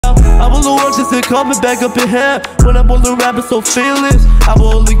I will work just to coming back up in here. When I'm on the rapping so fearless, I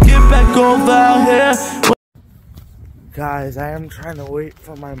will only get back over out here. Guys, I am trying to wait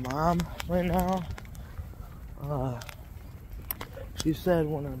for my mom right now. She said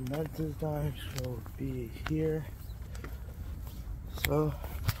when her meds is done, she'll be here. So,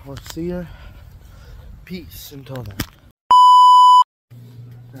 we'll see her. Peace until then.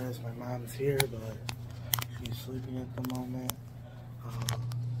 Guys, my mom's here, but she's sleeping at the moment. I'll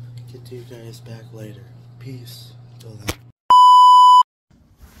get to you guys back later. Peace until then.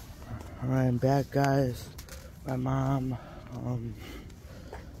 Alright, I'm back, guys. My mom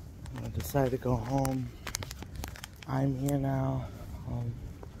decided to go home. I'm here now.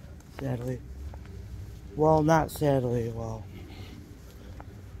 Sadly. Well, not sadly. Well,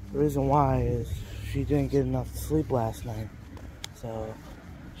 the reason why is she didn't get enough sleep last night. So,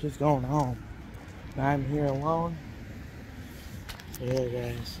 she's going home. Now I'm here alone. So yeah,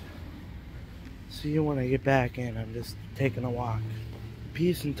 guys. See you when I get back in. I'm just taking a walk.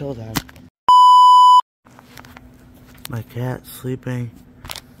 Peace until then. My cat's sleeping.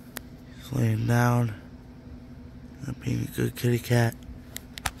 He's laying down. I'm being a good kitty cat.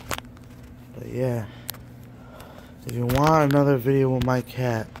 But yeah. If you want another video with my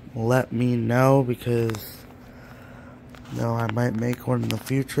cat, let me know, because I might make one in the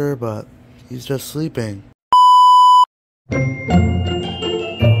future, but he's just sleeping.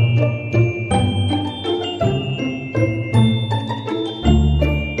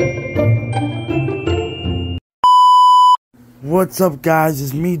 What's up, guys?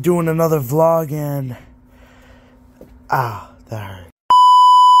 It's me doing another vlog, and that hurt.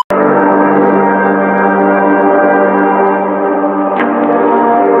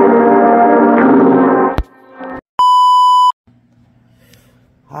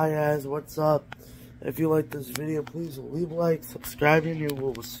 Hi guys, what's up? If you like this video, please leave a like, subscribe, and we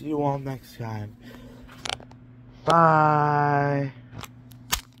will see you all next time. Bye.